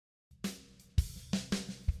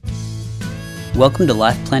Welcome to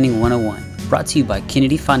Life Planning 101, brought to you by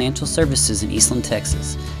Kennedy Financial Services in Eastland,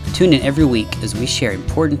 Texas. Tune in every week as we share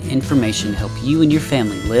important information to help you and your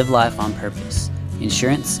family live life on purpose.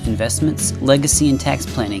 Insurance, investments, legacy and tax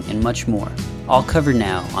planning, and much more. All covered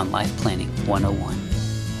now on Life Planning 101.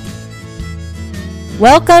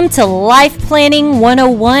 Welcome to Life Planning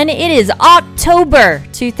 101. It is October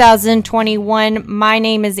 2021. My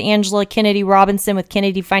name is Angela Kennedy Robinson with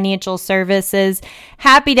Kennedy Financial Services.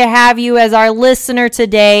 Happy to have you as our listener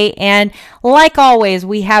today. And like always,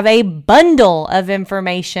 we have a bundle of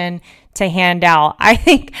information to hand out. I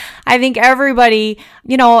think everybody,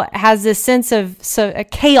 has this sense of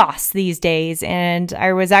chaos these days. And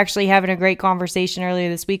I was actually having a great conversation earlier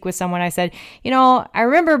this week with someone. I said, I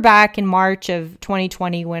remember back in March of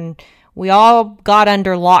 2020 when we all got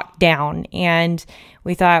under lockdown and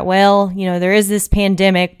we thought, well, there is this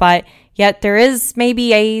pandemic, but yet there is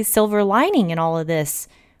maybe a silver lining in all of this.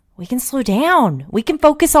 We can slow down. We can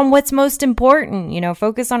focus on what's most important,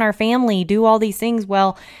 focus on our family, do all these things.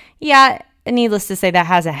 Well, yeah, needless to say, that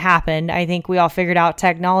hasn't happened. I think we all figured out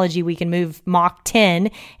technology. We can move Mach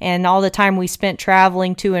 10, and all the time we spent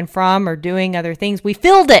traveling to and from or doing other things, we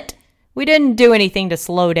filled it. We didn't do anything to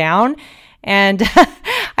slow down. And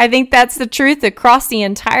I think that's the truth across the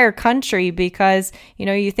entire country because,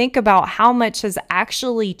 you think about how much has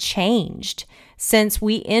actually changed since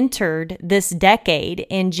we entered this decade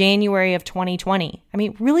in January of 2020. I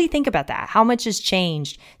mean, really think about that. How much has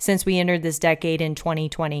changed since we entered this decade in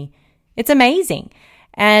 2020? It's amazing.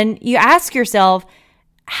 And you ask yourself,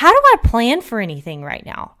 how do I plan for anything right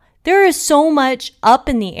now? There is so much up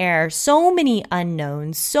in the air, so many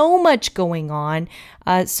unknowns, so much going on,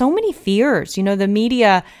 so many fears. The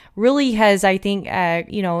media really has, I think,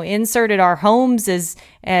 inserted our homes as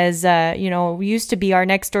used to be our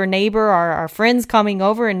next door neighbor, our friends coming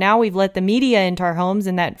over, and now we've let the media into our homes,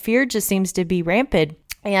 and that fear just seems to be rampant.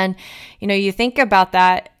 And, you think about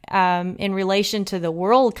that in relation to the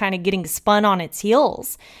world kind of getting spun on its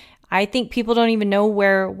heels. I think people don't even know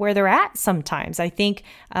where they're at sometimes. I think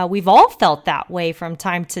we've all felt that way from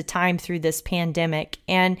time to time through this pandemic.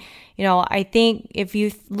 And, I think if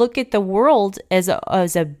you look at the world as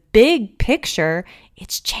a big picture,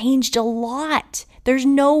 it's changed a lot. There's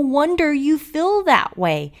no wonder you feel that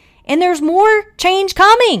way. And there's more change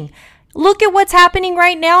coming. Look at what's happening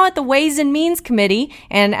right now at the Ways and Means Committee.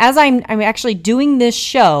 And as I'm actually doing this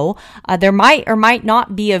show, there might or might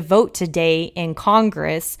not be a vote today in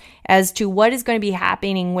Congress as to what is going to be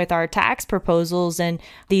happening with our tax proposals and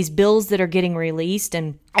these bills that are getting released.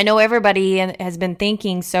 And I know everybody has been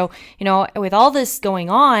thinking, so, with all this going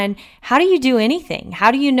on, how do you do anything?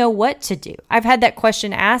 How do you know what to do? I've had that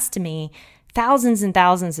question asked to me thousands and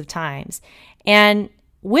thousands of times. And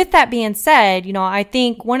with that being said, I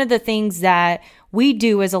think one of the things that we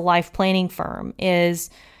do as a life planning firm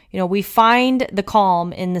is, we find the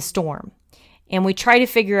calm in the storm and we try to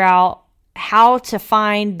figure out how to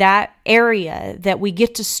find that area that we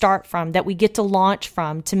get to start from, that we get to launch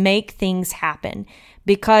from to make things happen.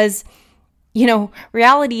 Because,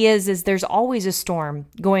 reality is there's always a storm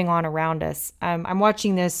going on around us. I'm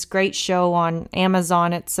watching this great show on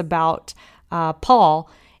Amazon. It's about Paul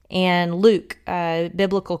and Luke,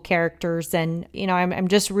 biblical characters. And, I'm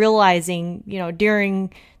just realizing,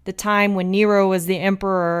 during the time when Nero was the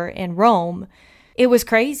emperor in Rome, it was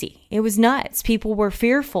crazy. It was nuts. People were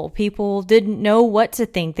fearful. People didn't know what to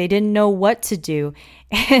think. They didn't know what to do.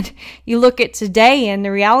 And you look at today and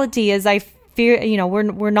the reality is I fear,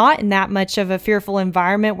 we're not in that much of a fearful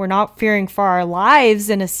environment. We're not fearing for our lives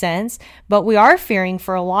in a sense, but we are fearing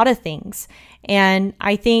for a lot of things. And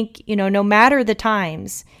I think, no matter the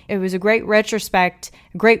times, it was a great retrospect,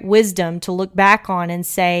 great wisdom to look back on and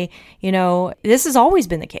say, this has always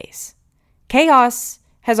been the case. Chaos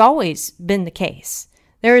has always been the case.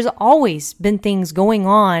 There has always been things going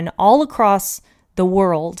on all across the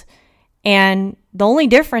world. And the only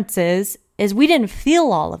difference is we didn't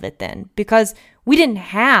feel all of it then because we didn't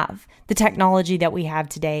have the technology that we have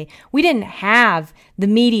today. We didn't have the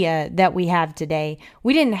media that we have today.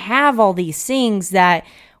 We didn't have all these things that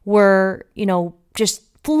were, just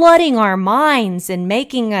flooding our minds and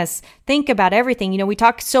making us think about everything. We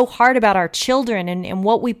talk so hard about our children and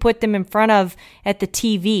what we put them in front of at the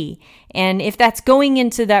TV. And if that's going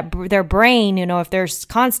into their brain, if they're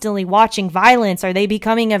constantly watching violence, are they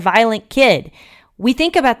becoming a violent kid? We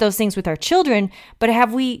think about those things with our children, but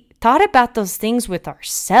have we thought about those things with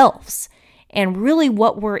ourselves and really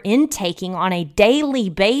what we're intaking on a daily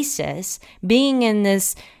basis, being in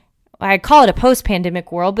this, I call it a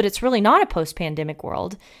post-pandemic world, but it's really not a post-pandemic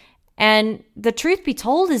world. And the truth be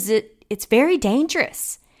told is it's very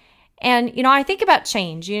dangerous. And, I think about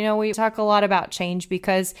change. We talk a lot about change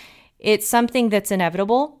because it's something that's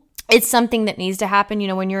inevitable. It's something that needs to happen.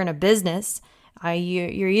 When you're in a business,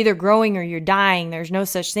 you're either growing or you're dying. There's no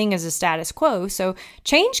such thing as a status quo. So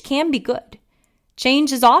change can be good.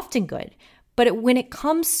 Change is often good. But when it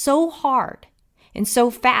comes so hard and so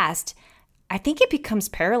fast, I think it becomes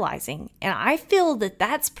paralyzing. And I feel that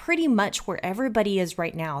that's pretty much where everybody is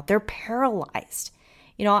right now. They're paralyzed.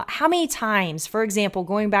 How many times, for example,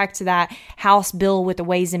 going back to that House bill with the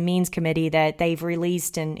Ways and Means Committee that they've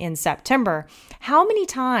released in September, how many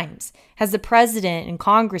times has the president and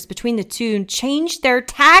Congress between the two changed their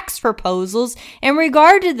tax proposals in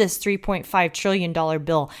regard to this $3.5 trillion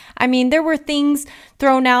bill? I mean, there were things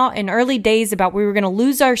thrown out in early days about we were going to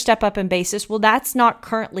lose our step up in basis. Well, that's not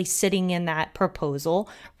currently sitting in that proposal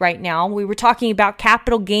right now. We were talking about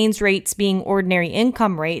capital gains rates being ordinary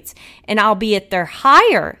income rates, and albeit they're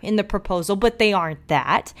higher in the proposal, but they aren't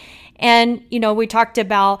that. And, we talked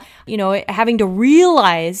about, having to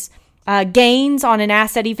realize gains on an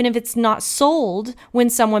asset, even if it's not sold when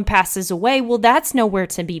someone passes away. Well, that's nowhere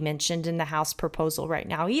to be mentioned in the House proposal right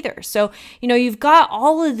now either. So, you've got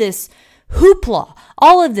all of this hoopla,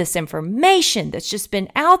 all of this information that's just been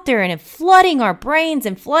out there and flooding our brains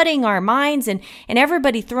and flooding our minds, and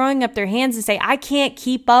everybody throwing up their hands and say, I can't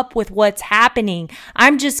keep up with what's happening.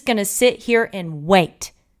 I'm just going to sit here and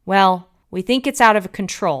wait. Well, we think it's out of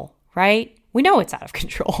control, right? We know it's out of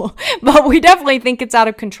control, but we definitely think it's out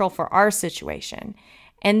of control for our situation.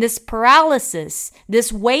 And this paralysis,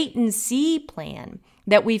 this wait and see plan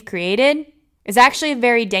that we've created is actually a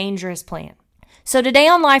very dangerous plan. So today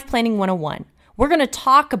on Life Planning 101, we're going to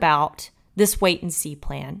talk about this wait and see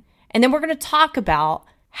plan. And then we're going to talk about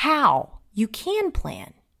how you can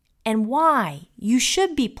plan and why you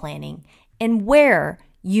should be planning and where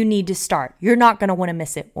you need to start. You're not going to want to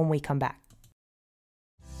miss it when we come back.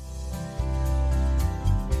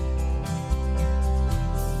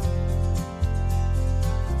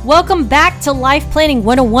 Welcome back to Life Planning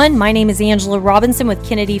 101. My name is Angela Robinson with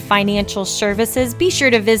Kennedy Financial Services. Be sure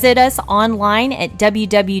to visit us online at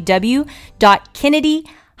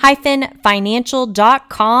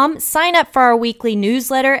www.kennedy-financial.com. Sign up for our weekly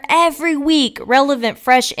newsletter every week. Relevant,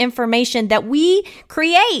 fresh information that we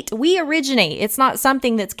create, we originate. It's not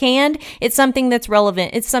something that's canned. It's something that's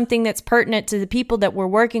relevant. It's something that's pertinent to the people that we're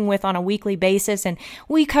working with on a weekly basis. And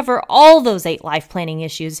we cover all those 8 life planning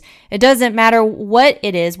issues. It doesn't matter what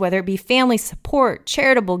it is, whether it be family support,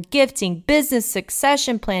 charitable gifting, business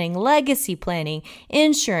succession planning, legacy planning,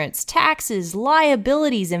 insurance, taxes,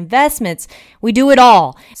 liabilities, investments. We do it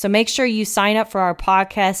all. So make sure you sign up for our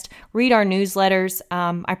podcast, read our newsletters.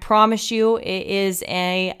 I promise you it is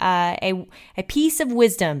a piece of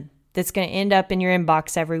wisdom that's going to end up in your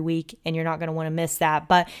inbox every week, and you're not going to want to miss that.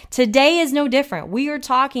 But today is no different. We are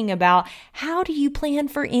talking about how do you plan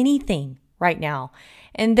for anything right now?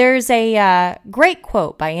 And there's a great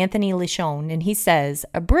quote by Anthony LeShone, and he says,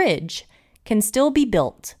 "A bridge can still be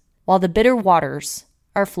built while the bitter waters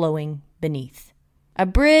are flowing beneath." A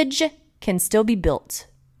bridge can still be built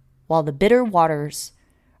while the bitter waters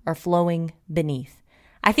are flowing beneath.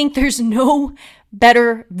 I think there's no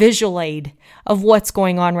better visual aid of what's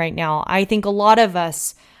going on right now. I think a lot of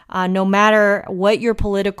us, no matter what your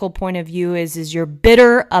political point of view is you're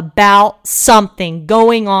bitter about something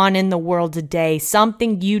going on in the world today,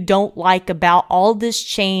 something you don't like about all this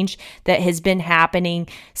change that has been happening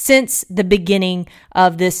since the beginning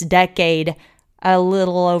of this decade, a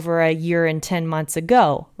little over a year and 10 months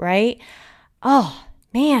ago, right? Oh,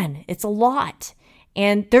 man, it's a lot.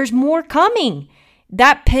 And there's more coming.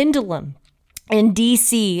 That pendulum in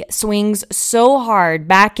DC swings so hard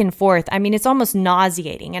back and forth. I mean, it's almost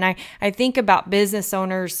nauseating. And I think about business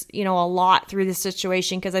owners, a lot through this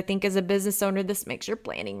situation, because I think as a business owner, this makes your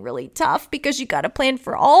planning really tough because you got to plan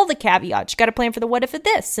for all the caveats. You got to plan for the what if of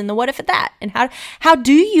this and the what if of that. And how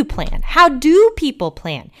do you plan? How do people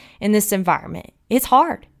plan in this environment? It's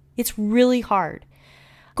hard. It's really hard.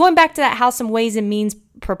 Going back to that House and Ways and Means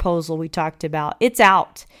proposal we talked about, it's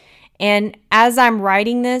out. And as I'm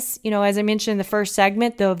writing this, as I mentioned in the first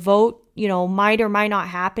segment, the vote, might or might not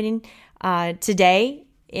happen today.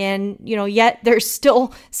 And, yet there's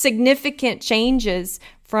still significant changes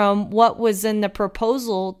from what was in the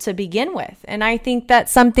proposal to begin with. And I think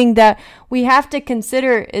that's something that we have to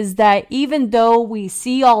consider, is that even though we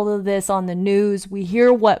see all of this on the news, we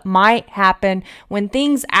hear what might happen, when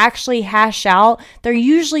things actually hash out, they're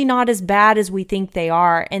usually not as bad as we think they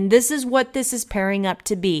are. And this is what this is pairing up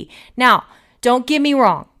to be. Now, don't get me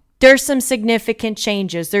wrong. There's some significant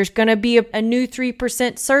changes. There's going to be a new 3%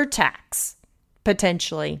 surtax,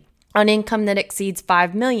 potentially, on income that exceeds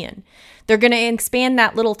 $5 million. They're going to expand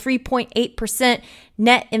that little 3.8%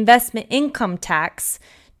 net investment income tax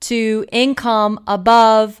to income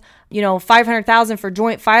above, $500,000 for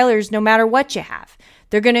joint filers, no matter what you have.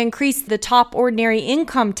 They're going to increase the top ordinary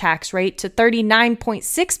income tax rate to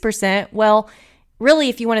 39.6%. Well, really,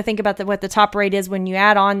 if you want to think about what the top rate is when you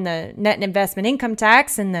add on the net investment income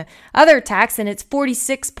tax and the other tax, and it's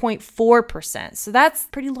 46.4%. So that's a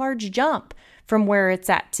pretty large jump from where it's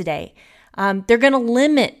at today. They're going to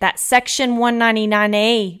limit that Section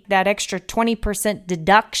 199A, that extra 20%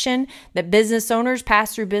 deduction that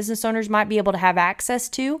pass-through business owners might be able to have access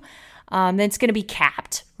to. It's going to be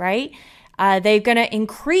capped, right? They're going to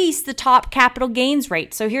increase the top capital gains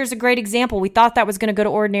rate. So here's a great example. We thought that was going to go to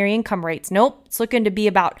ordinary income rates. Nope, it's looking to be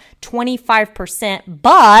about 25%,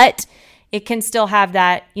 but it can still have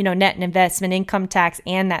that, net investment income tax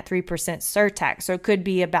and that 3% surtax. So it could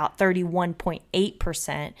be about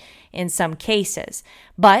 31.8% in some cases.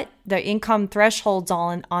 But the income thresholds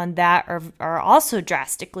on that are also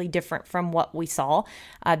drastically different from what we saw.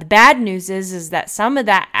 The bad news is that some of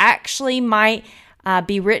that actually might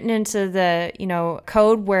be written into the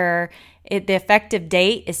code where the effective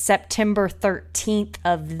date is September 13th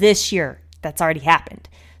of this year. That's already happened.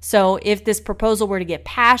 So if this proposal were to get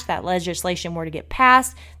passed, that legislation were to get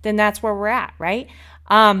passed, then that's where we're at, right?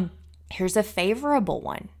 Here's a favorable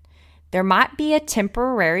one. There might be a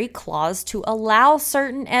temporary clause to allow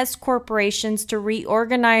certain S corporations to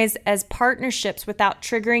reorganize as partnerships without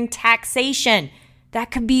triggering taxation. That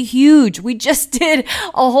could be huge. We just did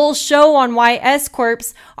a whole show on why S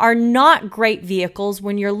Corps are not great vehicles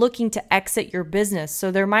when you're looking to exit your business. So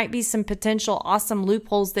there might be some potential awesome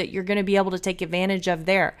loopholes that you're going to be able to take advantage of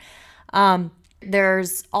there.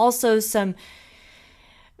 There's also some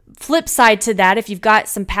flip side to that. If you've got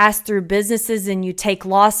some pass-through businesses and you take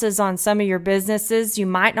losses on some of your businesses, you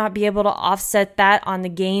might not be able to offset that on the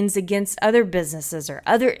gains against other businesses or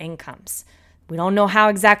other incomes. We don't know how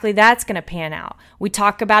exactly that's going to pan out. We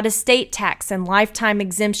talk about estate tax and lifetime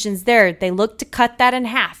exemptions there. They look to cut that in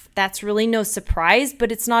half. That's really no surprise,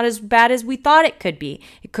 but it's not as bad as we thought it could be.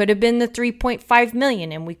 It could have been the $3.5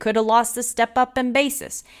 million, and we could have lost the step up in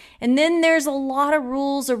basis. And then there's a lot of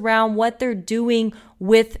rules around what they're doing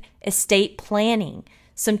with estate planning.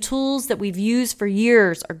 Some tools that we've used for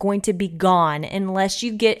years are going to be gone unless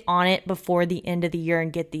you get on it before the end of the year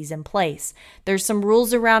and get these in place. There's some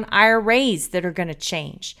rules around IRAs that are going to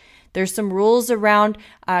change. There's some rules around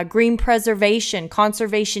green preservation,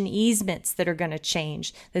 conservation easements that are going to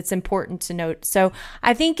change. That's important to note. So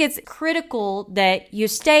I think it's critical that you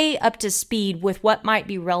stay up to speed with what might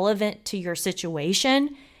be relevant to your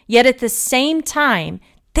situation. Yet at the same time,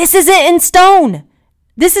 this isn't in stone.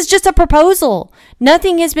 This is just a proposal.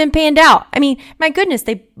 Nothing has been panned out. I mean, my goodness,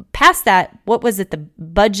 they passed that. What was it? The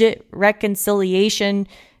budget reconciliation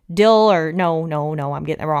deal or no, I'm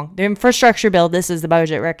getting it wrong. The infrastructure bill. This is the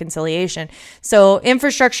budget reconciliation. So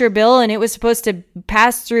infrastructure bill, and it was supposed to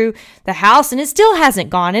pass through the House, and it still hasn't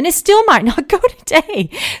gone, and it still might not go today.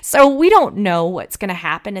 So we don't know what's going to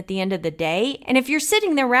happen at the end of the day. And if you're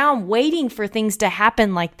sitting around waiting for things to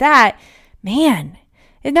happen like that, man,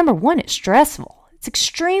 number one, it's stressful. It's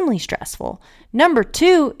extremely stressful. Number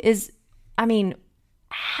two is,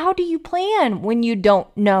 how do you plan when you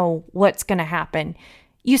don't know what's going to happen?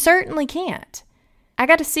 You certainly can't. I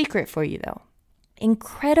got a secret for you, though.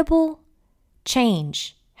 Incredible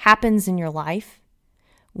change happens in your life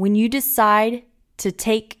when you decide to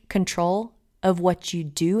take control of what you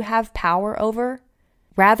do have power over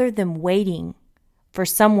rather than waiting for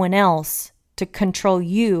someone else to control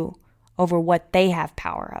you over what they have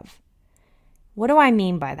power of. What do I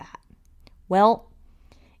mean by that? Well,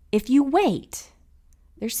 if you wait,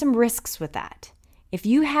 there's some risks with that. If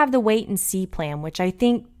you have the wait and see plan, which I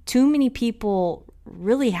think too many people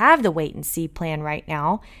really have the wait and see plan right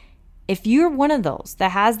now, if you're one of those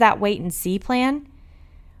that has that wait and see plan,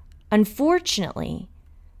 unfortunately,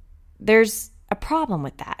 there's a problem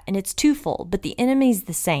with that, and it's twofold, but the enemy's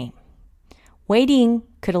the same. Waiting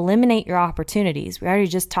could eliminate your opportunities. We already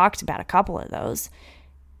just talked about a couple of those.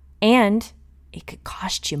 And it could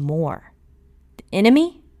cost you more. The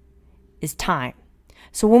enemy is time.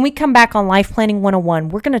 So when we come back on Life Planning 101,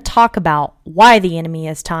 we're going to talk about why the enemy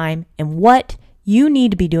is time and what you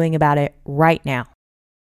need to be doing about it right now.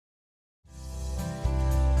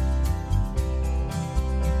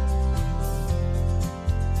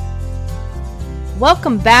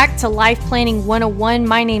 Welcome back to Life Planning 101.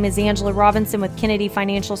 My name is Angela Robinson with Kennedy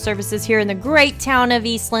Financial Services here in the great town of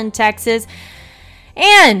Eastland, Texas.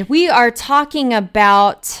 And we are talking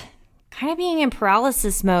about kind of being in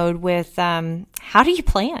paralysis mode with how do you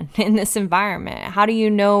plan in this environment? How do you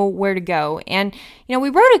know where to go? And, we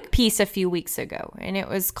wrote a piece a few weeks ago, and it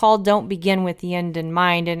was called Don't Begin with the End in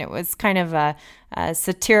Mind. And it was kind of a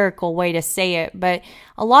satirical way to say it. But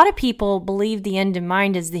a lot of people believe the end in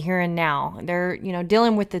mind is the here and now. They're,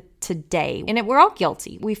 dealing with the today. And we're all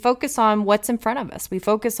guilty. We focus on what's in front of us. We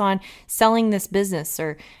focus on selling this business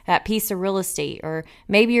or that piece of real estate, or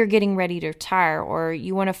maybe you're getting ready to retire, or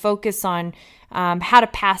you want to focus on how to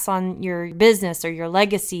pass on your business or your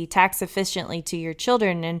legacy tax efficiently to your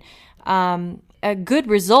children. And a good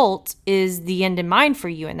result is the end in mind for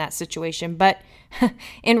you in that situation. But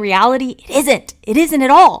in reality, it isn't. It isn't at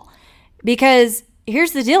all. Because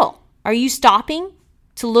here's the deal. Are you stopping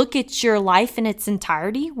to look at your life in its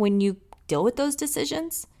entirety when you deal with those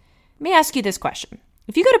decisions? Let me ask you this question.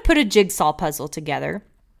 If you got to put a jigsaw puzzle together,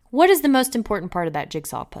 what is the most important part of that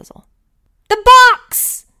jigsaw puzzle? The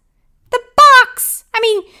box! The box! I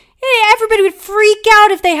mean, everybody would freak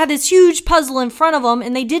out if they had this huge puzzle in front of them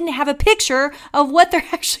and they didn't have a picture of what they're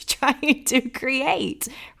actually trying to create,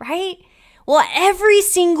 right? Well, every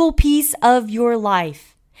single piece of your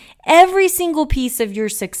life, every single piece of your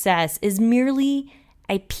success is merely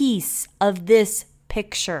a piece of this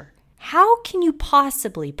picture. How can you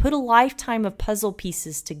possibly put a lifetime of puzzle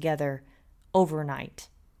pieces together overnight?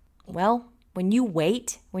 Well, when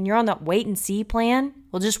you're on that wait and see plan,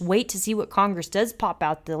 we'll just wait to see what Congress does pop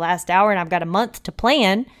out the last hour and I've got a month to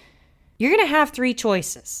plan. You're going to have 3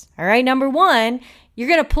 choices. All right. Number 1, you're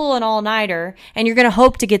going to pull an all-nighter and you're going to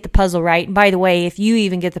hope to get the puzzle right. And by the way, if you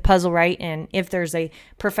even get the puzzle right, and if there's a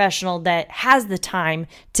professional that has the time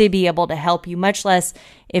to be able to help you, much less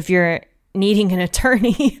if you're needing an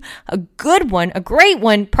attorney, a good one, a great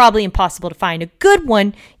one, probably impossible to find. A good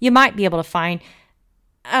one, you might be able to find.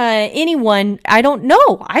 Anyone, I don't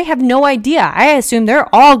know. I have no idea. I assume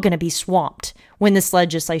they're all going to be swamped when this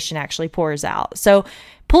legislation actually pours out. So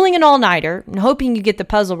pulling an all-nighter and hoping you get the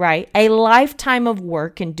puzzle right, a lifetime of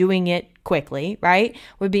work and doing it quickly, right,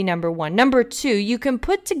 would be number 1. Number 2, you can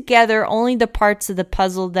put together only the parts of the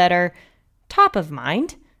puzzle that are top of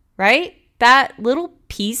mind, right? That little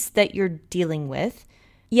piece that you're dealing with,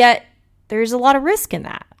 yet there's a lot of risk in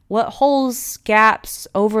that. What holes, gaps,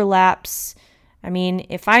 overlaps? I mean,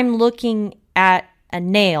 if I'm looking at a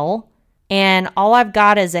nail and all I've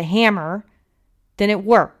got is a hammer, then it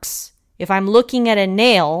works. If I'm looking at a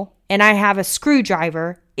nail and I have a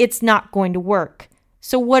screwdriver, it's not going to work.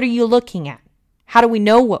 So what are you looking at? How do we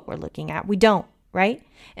know what we're looking at? We don't, right?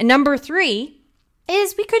 And number 3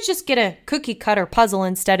 is we could just get a cookie cutter puzzle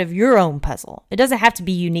instead of your own puzzle. It doesn't have to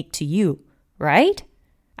be unique to you, right?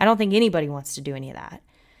 I don't think anybody wants to do any of that.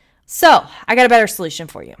 So I got a better solution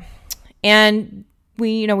for you. And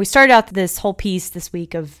we started out this whole piece this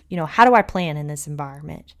week of, how do I plan in this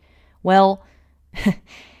environment? Well,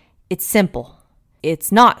 it's simple.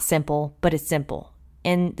 It's not simple, but it's simple.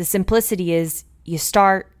 And the simplicity is you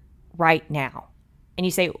start right now. And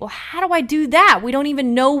you say, well, how do I do that? We don't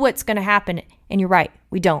even know what's going to happen. And you're right,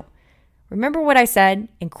 we don't. Remember what I said?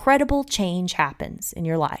 Incredible change happens in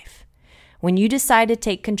your life when you decide to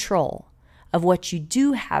take control of what you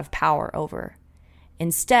do have power over,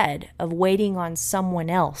 instead of waiting on someone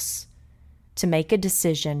else to make a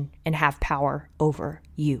decision and have power over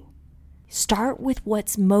you. Start with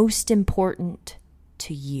what's most important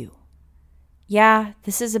to you. Yeah,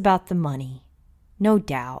 this is about the money. No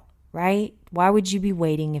doubt, right? Why would you be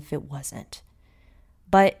waiting if it wasn't?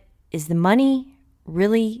 But is the money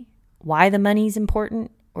really why the money's important?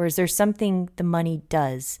 Or is there something the money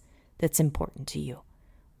does that's important to you?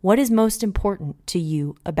 What is most important to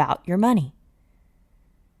you about your money?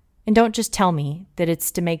 And don't just tell me that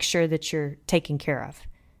it's to make sure that you're taken care of.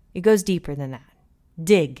 It goes deeper than that.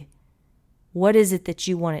 Dig. What is it that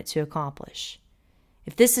you want it to accomplish?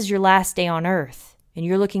 If this is your last day on earth and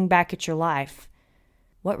you're looking back at your life,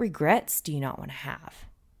 what regrets do you not want to have?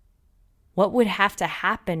 What would have to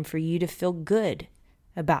happen for you to feel good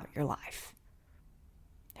about your life?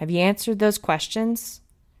 Have you answered those questions?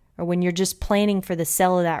 Or when you're just planning for the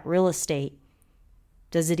sale of that real estate,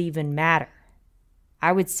 does it even matter?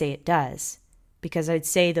 I would say it does, because I'd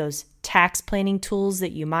say those tax planning tools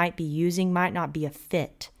that you might be using might not be a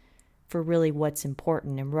fit for really what's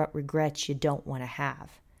important and what regrets you don't want to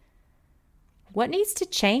have. What needs to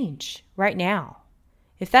change right now?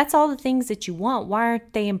 If that's all the things that you want, why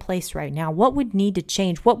aren't they in place right now? What would need to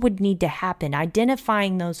change? What would need to happen?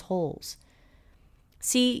 Identifying those holes.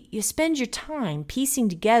 See, you spend your time piecing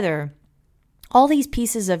together all these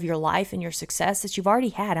pieces of your life and your success that you've already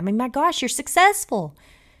had. I mean, my gosh, you're successful.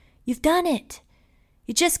 You've done it.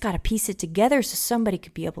 You just got to piece it together so somebody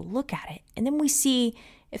could be able to look at it. And then we see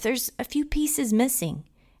if there's a few pieces missing.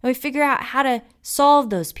 And we figure out how to solve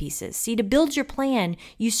those pieces. See, to build your plan,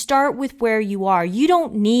 you start with where you are. You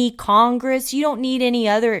don't need Congress. You don't need any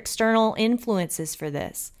other external influences for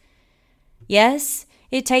this. Yes,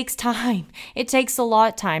 it takes time. It takes a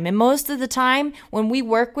lot of time. And most of the time, when we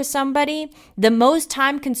work with somebody, the most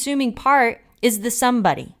time-consuming part is the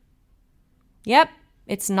somebody. Yep,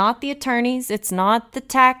 it's not the attorneys. It's not the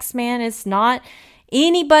tax man. It's not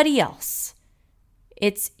anybody else.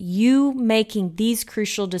 It's you making these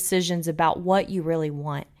crucial decisions about what you really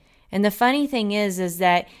want. And the funny thing is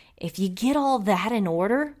that if you get all that in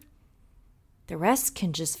order, the rest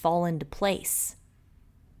can just fall into place.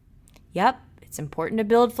 Yep, it's important to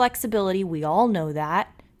build flexibility. We all know that.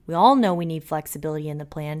 We all know we need flexibility in the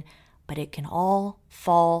plan, but it can all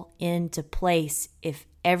fall into place if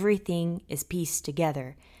everything is pieced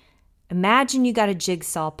together. Imagine you got a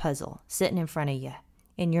jigsaw puzzle sitting in front of you,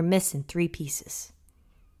 and you're missing 3 pieces.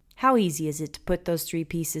 How easy is it to put those 3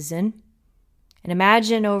 pieces in? And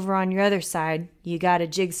imagine over on your other side, you got a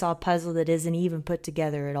jigsaw puzzle that isn't even put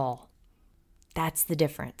together at all. That's the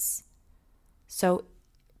difference. So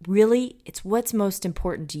really, it's what's most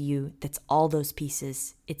important to you that's all those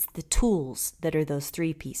pieces. It's the tools that are those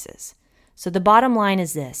 3 pieces. So the bottom line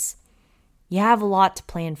is this. You have a lot to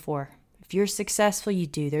plan for. If you're successful, you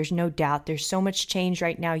do. There's no doubt. There's so much change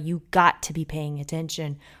right now. You got to be paying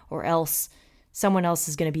attention, or else someone else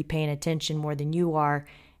is going to be paying attention more than you are,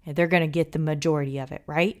 and they're going to get the majority of it,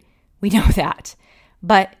 right? We know that.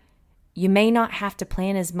 But you may not have to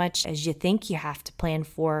plan as much as you think you have to plan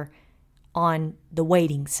for on the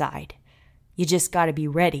waiting side. You just got to be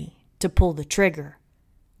ready to pull the trigger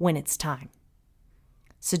when it's time.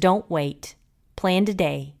 So don't wait. Plan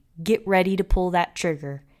today. Get ready to pull that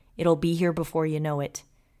trigger. It'll be here before you know it.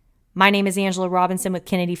 My name is Angela Robinson with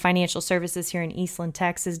Kennedy Financial Services here in Eastland,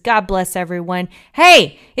 Texas. God bless everyone.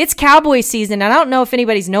 Hey, it's Cowboy season. I don't know if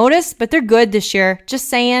anybody's noticed, but they're good this year. Just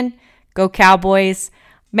saying, go Cowboys.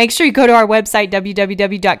 Make sure you go to our website,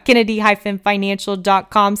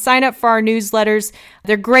 www.kennedy-financial.com. Sign up for our newsletters.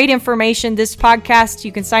 They're great information. This podcast,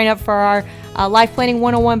 you can sign up for our Life Planning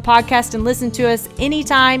 101 podcast and listen to us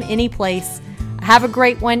anytime, any place. Have a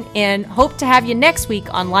great one, and hope to have you next week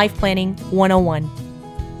on Life Planning 101.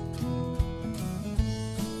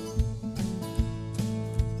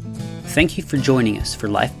 Thank you for joining us for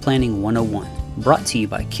Life Planning 101, brought to you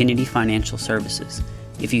by Kennedy Financial Services.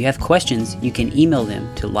 If you have questions, you can email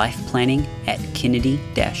them to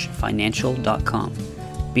lifeplanning@kennedy-financial.com.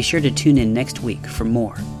 Be sure to tune in next week for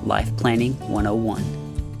more Life Planning 101.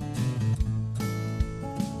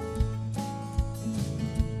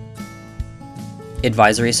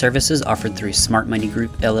 Advisory services offered through Smart Money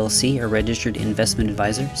Group, LLC, a registered investment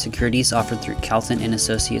advisor. Securities offered through Calton &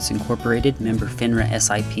 Associates Incorporated, member FINRA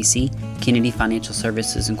SIPC. Kennedy Financial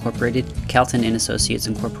Services Incorporated, Calton & Associates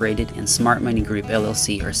Incorporated, and Smart Money Group,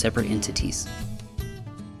 LLC are separate entities.